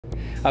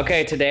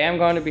Okay, today I'm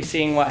going to be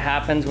seeing what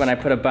happens when I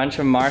put a bunch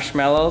of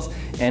marshmallows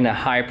in a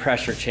high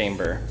pressure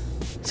chamber.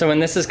 So when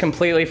this is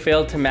completely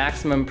filled to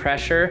maximum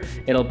pressure,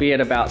 it'll be at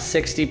about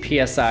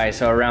 60 psi,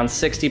 so around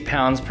 60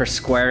 pounds per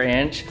square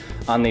inch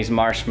on these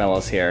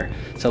marshmallows here.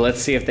 So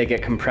let's see if they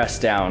get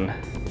compressed down.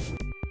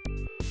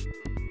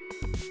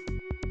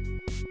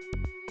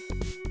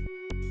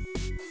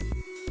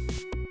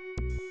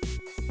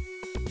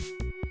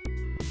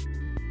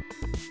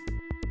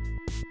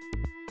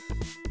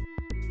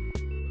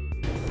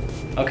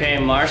 Okay,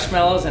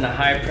 marshmallows in a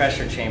high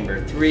pressure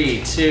chamber.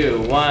 3,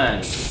 2, 1. Whoa,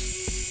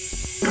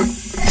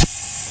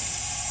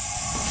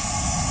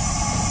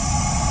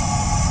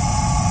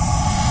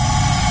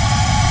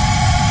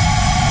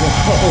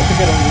 look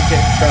at them just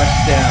get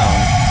crushed down.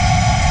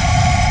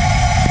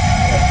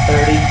 At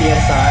 30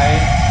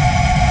 psi.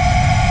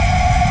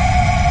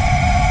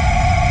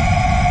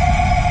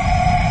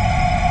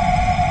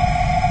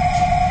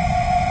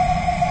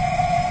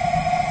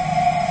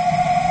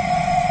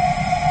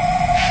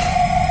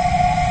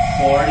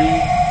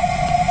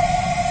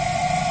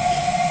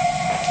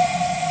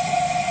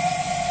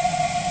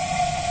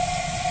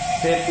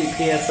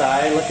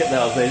 PSI, look at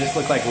those, they just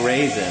look like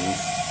raisins.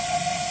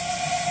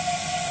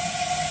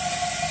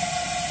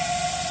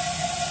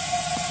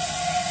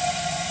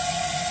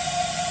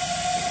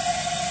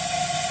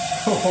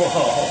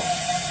 Whoa,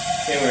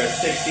 they were at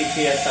 60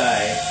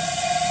 PSI.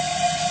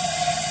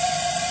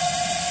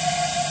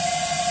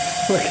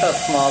 Look how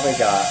small they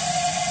got.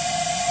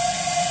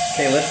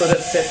 Okay, let's let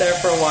it sit there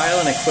for a while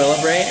and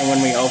equilibrate, and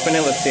when we open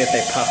it, let's see if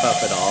they puff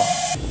up at all.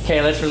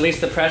 Okay, let's release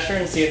the pressure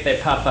and see if they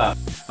puff up.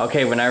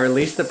 Okay, when I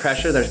release the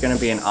pressure, there's going to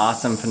be an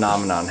awesome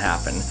phenomenon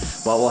happen.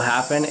 What will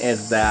happen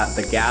is that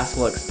the gas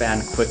will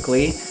expand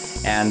quickly,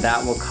 and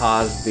that will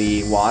cause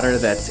the water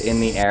that's in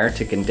the air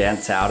to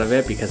condense out of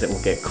it because it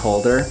will get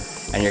colder,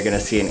 and you're going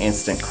to see an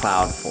instant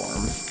cloud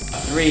form.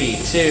 3,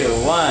 2, 1.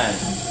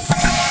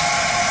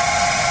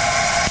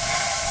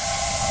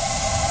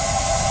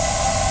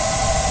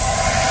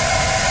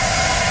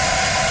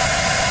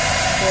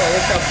 Whoa,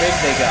 look how big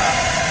they got.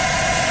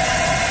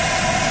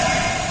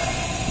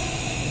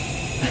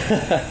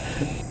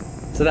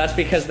 So that's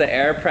because the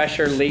air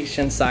pressure leached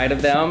inside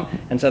of them,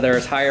 and so there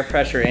was higher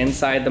pressure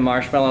inside the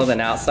marshmallow than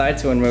outside,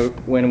 so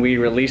when we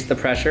released the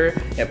pressure,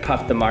 it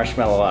puffed the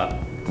marshmallow up.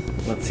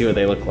 Let's see what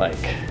they look like.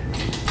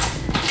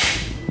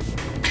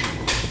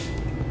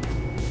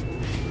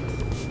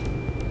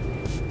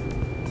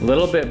 A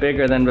little bit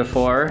bigger than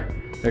before,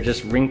 they're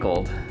just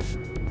wrinkled.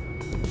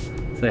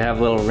 So they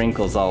have little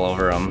wrinkles all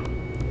over them.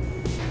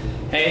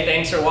 Hey,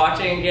 thanks for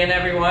watching again,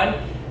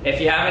 everyone. If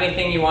you have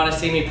anything you want to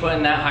see me put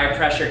in that high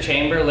pressure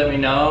chamber, let me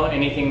know.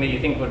 Anything that you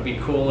think would be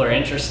cool or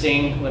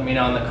interesting, let me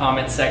know in the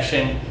comments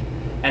section.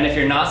 And if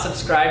you're not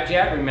subscribed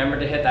yet, remember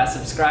to hit that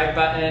subscribe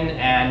button,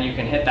 and you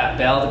can hit that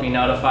bell to be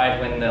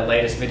notified when the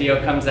latest video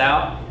comes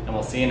out, and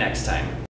we'll see you next time.